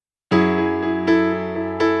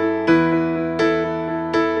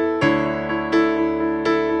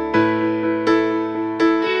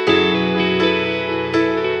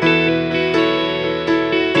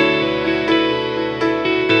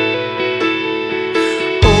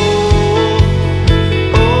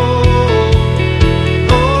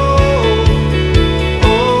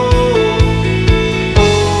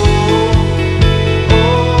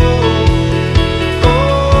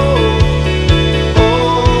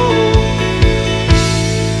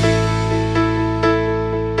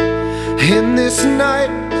In this night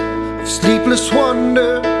of sleepless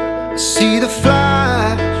wonder, I see the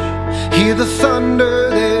flash, hear the thunder.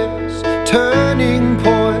 There's a turning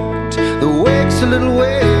point that wakes a little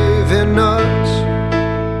wave in us.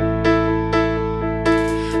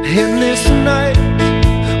 In this night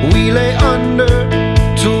we lay under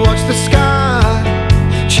to watch the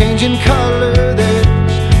sky changing color. There's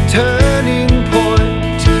a turning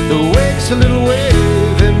point that wakes a little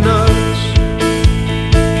wave in us.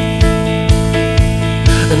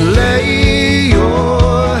 And lay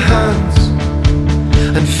your hands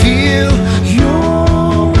and feel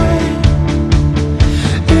your way.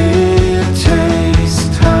 It takes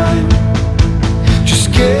time. Just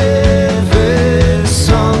give it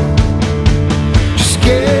some. Just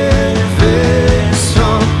give it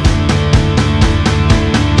some.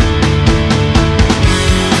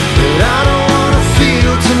 But I don't wanna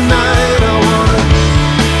feel tonight. I wanna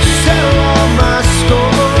settle all my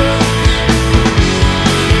scores.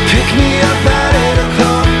 Pick me up at 8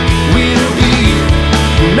 o'clock. We'll be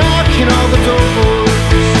knocking all the doors.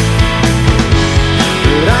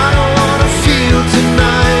 But I don't wanna feel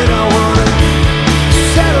tonight. I wanna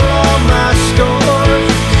settle all my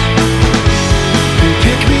scores.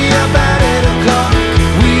 Pick me up at 8 o'clock.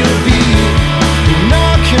 We'll be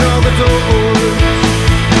knocking all the doors.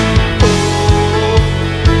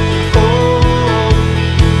 Oh,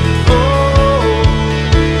 oh, oh,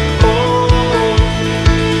 oh,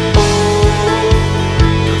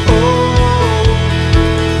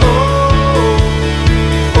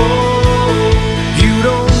 You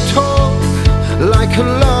don't talk like a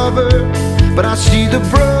lover, but I see the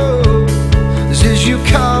bruises you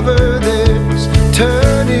cover. There's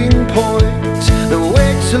turning points that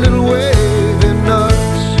wakes a little wave in us.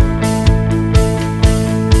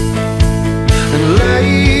 And lay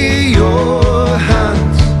your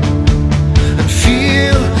hands and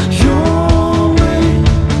feel your way.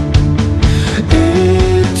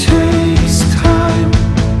 It takes time.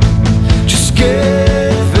 Just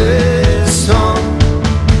give it some.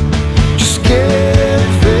 Just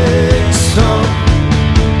give it some.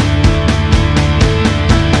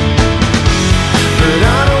 But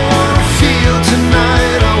I don't wanna feel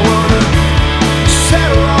tonight. I wanna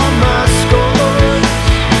settle all my scores.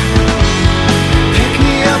 Pick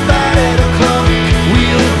me up at 8 o'clock.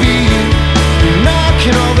 We'll be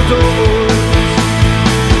knocking all the doors.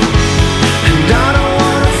 And I don't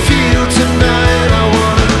wanna feel tonight. I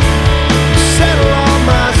wanna settle all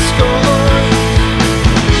my scores.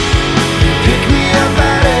 Pick me up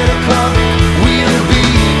at 8 o'clock. We'll be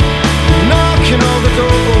knocking all the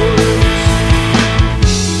doors.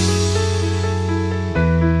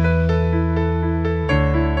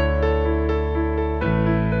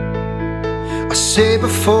 I say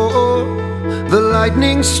before the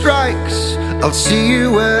lightning strikes, I'll see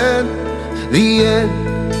you at the end.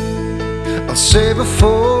 I'll say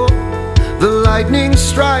before the lightning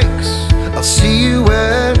strikes, I'll see you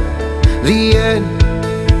at the end.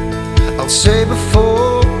 I'll say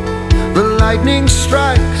before the lightning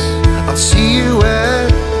strikes, I'll see you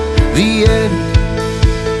at the end.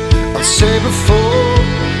 I'll say before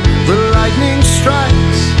the lightning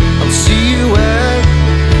strikes, I'll see you at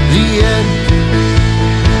the end.